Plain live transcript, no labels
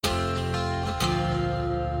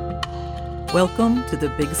Welcome to the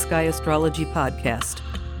Big Sky Astrology Podcast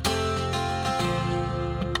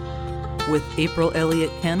with April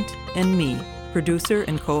Elliott Kent and me, producer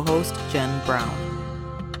and co-host Jen Brown.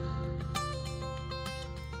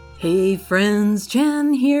 Hey friends,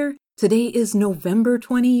 Jen here. Today is November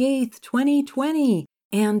 28th, 2020,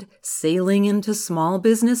 and sailing into Small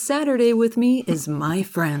Business Saturday with me is my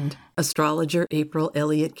friend, astrologer April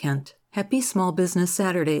Elliott Kent. Happy Small Business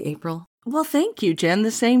Saturday, April. Well, thank you, Jen.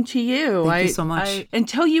 The same to you. Thank you so much.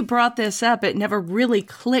 Until you brought this up, it never really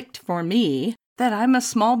clicked for me that I'm a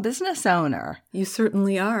small business owner. You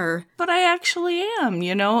certainly are. But I actually am.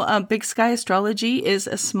 You know, Big Sky Astrology is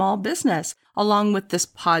a small business. Along with this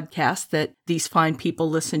podcast that these fine people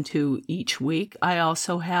listen to each week, I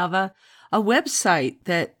also have a website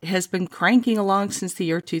that has been cranking along since the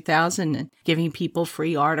year 2000 and giving people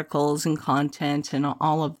free articles and content and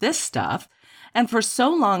all of this stuff. And for so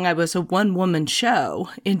long, I was a one-woman show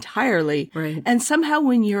entirely. Right. And somehow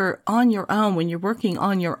when you're on your own, when you're working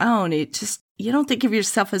on your own, you don't think of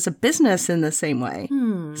yourself as a business in the same way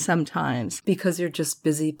sometimes. Because you're just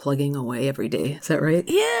busy plugging away every day. Is that right?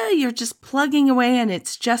 Yeah, you're just plugging away and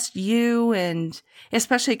it's just you. And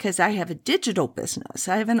especially because I have a digital business.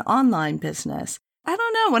 I have an online business. I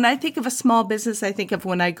don't know. When I think of a small business, I think of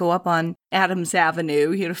when I go up on Adams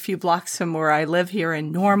Avenue, a few blocks from where I live here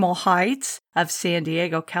in Normal Heights of San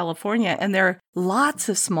Diego, California. And there are lots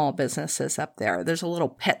of small businesses up there. There's a little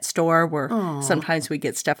pet store where sometimes we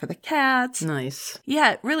get stuff for the cats. Nice.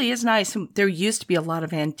 Yeah, it really is nice. There used to be a lot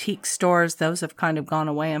of antique stores. Those have kind of gone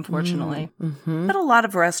away, unfortunately. Mm-hmm. But a lot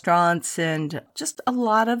of restaurants and just a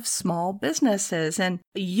lot of small businesses. And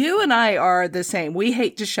you and I are the same. We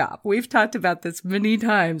hate to shop. We've talked about this many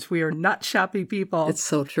times. We are not shoppy people. It's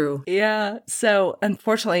so true. Yeah. So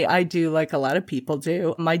unfortunately, I do like a lot of people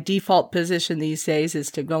do. My default position these days is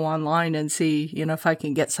to go online and see, if I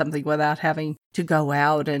can get something without having to go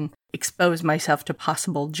out and expose myself to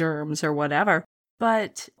possible germs or whatever.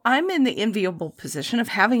 But I'm in the enviable position of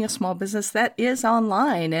having a small business that is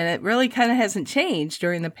online, and it really kind of hasn't changed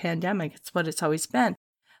during the pandemic. It's what it's always been.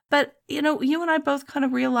 But, you and I both kind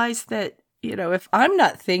of realized that, if I'm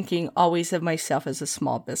not thinking always of myself as a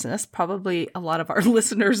small business, probably a lot of our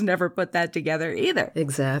listeners never put that together either.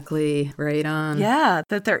 Exactly. Right on. Yeah,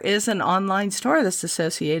 that there is an online store that's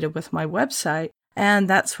associated with my website. And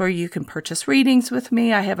that's where you can purchase readings with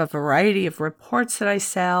me. I have a variety of reports that I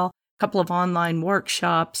sell, a couple of online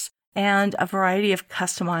workshops, and a variety of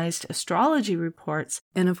customized astrology reports.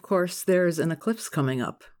 And of course, there's an eclipse coming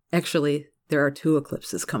up. Actually, there are 2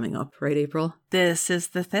 eclipses coming up, right, April? This is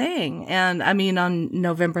the thing. And on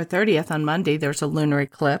November 30th, on Monday, there's a lunar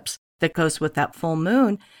eclipse that goes with that full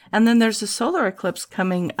moon. And then there's a solar eclipse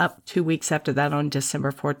coming up 2 weeks after that on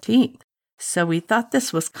December 14th. So we thought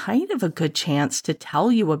this was kind of a good chance to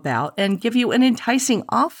tell you about and give you an enticing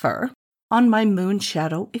offer on my moon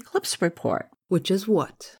shadow eclipse report. Which is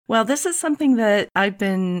what? Well, this is something that I've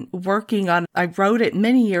been working on. I wrote it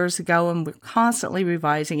many years ago and we're constantly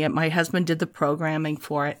revising it. My husband did the programming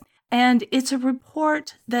for it. And it's a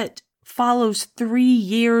report that follows 3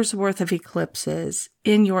 years worth of eclipses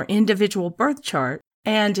in your individual birth chart.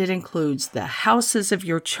 And it includes the houses of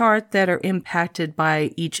your chart that are impacted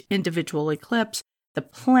by each individual eclipse, the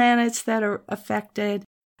planets that are affected,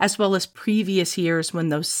 as well as previous years when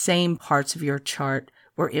those same parts of your chart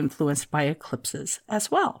were influenced by eclipses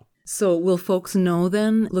as well. So will folks know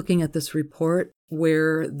then, looking at this report,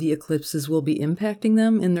 where the eclipses will be impacting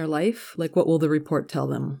them in their life? Like, what will the report tell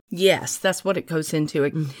them? Yes, that's what it goes into.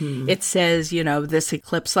 It says, this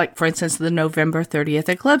eclipse, like, for instance, the November 30th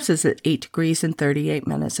eclipse is at 8 degrees and 38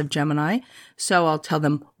 minutes of Gemini. So I'll tell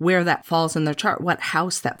them where that falls in their chart, what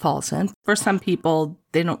house that falls in. For some people,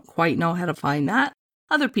 they don't quite know how to find that.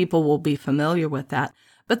 Other people will be familiar with that.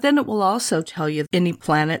 But then it will also tell you any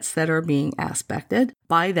planets that are being aspected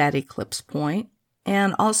by that eclipse point,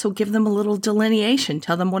 and also give them a little delineation,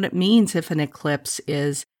 tell them what it means if an eclipse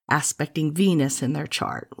is aspecting Venus in their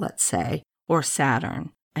chart, let's say, or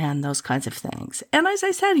Saturn, and those kinds of things. And as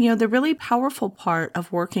I said, the really powerful part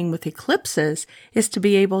of working with eclipses is to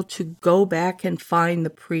be able to go back and find the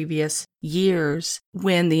previous years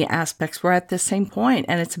when the aspects were at the same point.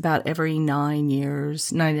 And it's about every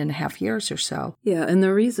 9.5 years or so. Yeah, and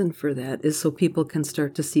the reason for that is so people can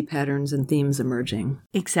start to see patterns and themes emerging.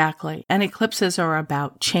 Exactly. And eclipses are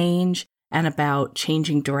about change and about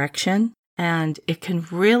changing direction. And it can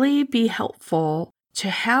really be helpful to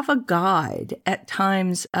have a guide at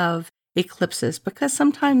times of eclipses, because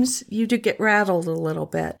sometimes you do get rattled a little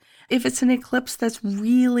bit. if it's an eclipse that's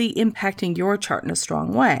really impacting your chart in a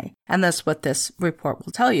strong way. And that's what this report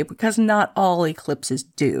will tell you, because not all eclipses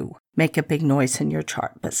do make a big noise in your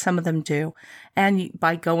chart, but some of them do. And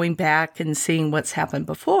by going back and seeing what's happened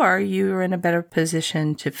before, you're in a better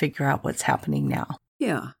position to figure out what's happening now.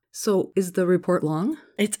 Yeah. So is the report long?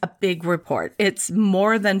 It's a big report. It's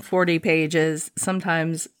more than 40 pages,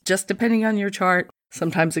 sometimes just depending on your chart.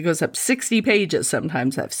 Sometimes it goes up 60 pages,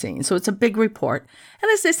 sometimes I've seen. So it's a big report. And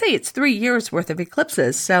as they say, it's 3 years worth of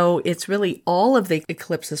eclipses. So it's really all of the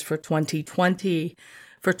eclipses for 2020,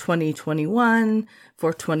 for 2021,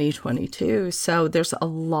 for 2022. So there's a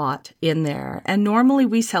lot in there. And normally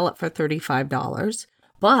we sell it for $35.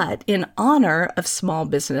 But in honor of Small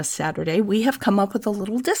Business Saturday, we have come up with a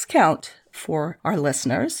little discount for our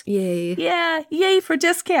listeners. Yay. Yeah, yay for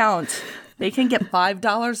discount. They can get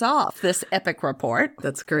 $5 off this epic report.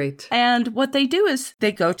 That's great. And what they do is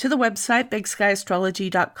they go to the website,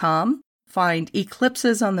 bigskyAstrology.com, find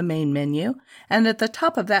eclipses on the main menu, and at the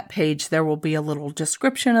top of that page, there will be a little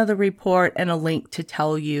description of the report and a link to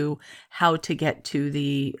tell you how to get to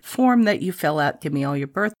the form that you fill out, give me all your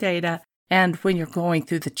birth data. And when you're going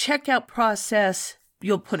through the checkout process,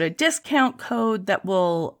 you'll put a discount code that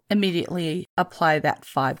will immediately apply that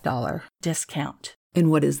 $5 discount. And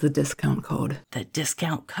what is the discount code? The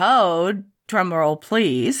discount code, drumroll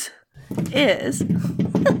please, is...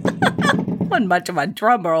 Wasn't much of a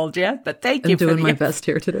drumroll, Jen, but thank you for I'm doing my best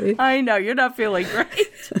here today. I know, you're not feeling great.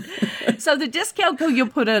 So the discount code you'll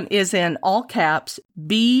put in is in all caps,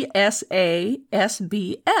 BSASBS.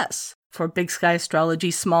 For Big Sky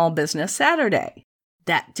Astrology Small Business Saturday.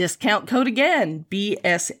 That discount code again,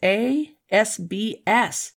 BSASBS.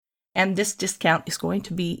 And this discount is going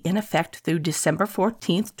to be in effect through December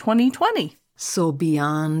 14th, 2020. So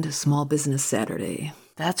beyond Small Business Saturday.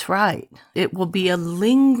 That's right. It will be a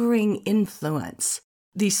lingering influence.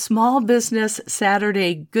 The Small Business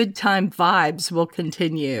Saturday good time vibes will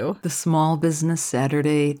continue. The Small Business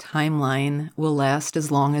Saturday timeline will last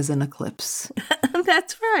as long as an eclipse.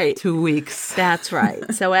 That's right. 2 weeks. That's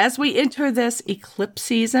right. So as we enter this eclipse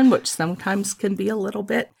season, which sometimes can be a little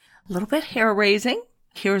bit hair-raising,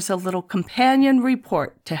 here's a little companion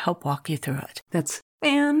report to help walk you through it. That's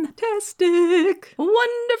fantastic.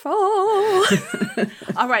 Wonderful.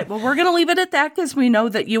 All right. Well, we're going to leave it at that because we know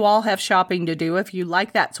that you all have shopping to do. If you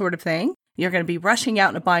like that sort of thing, you're going to be rushing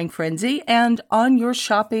out in a buying frenzy. And on your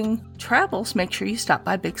shopping travels, make sure you stop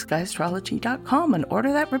by bigskyAstrology.com and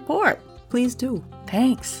order that report. Please do.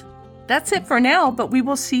 Thanks. That's it for now, but we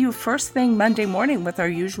will see you first thing Monday morning with our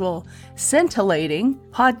usual scintillating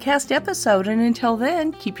podcast episode. And until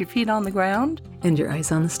then, keep your feet on the ground and your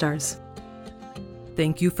eyes on the stars.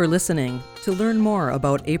 Thank you for listening. To learn more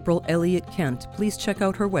about April Elliott Kent, please check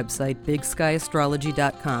out her website,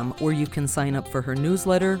 bigskyAstrology.com, where you can sign up for her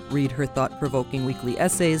newsletter, read her thought-provoking weekly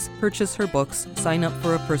essays, purchase her books, sign up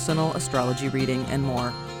for a personal astrology reading, and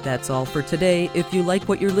more. That's all for today. If you like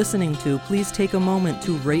what you're listening to, please take a moment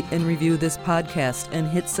to rate and review this podcast and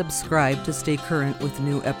hit subscribe to stay current with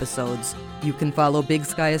new episodes. You can follow Big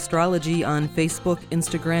Sky Astrology on Facebook,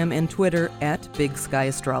 Instagram, and Twitter at Big Sky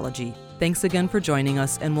Astrology. Thanks again for joining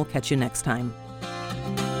us, and we'll catch you next time.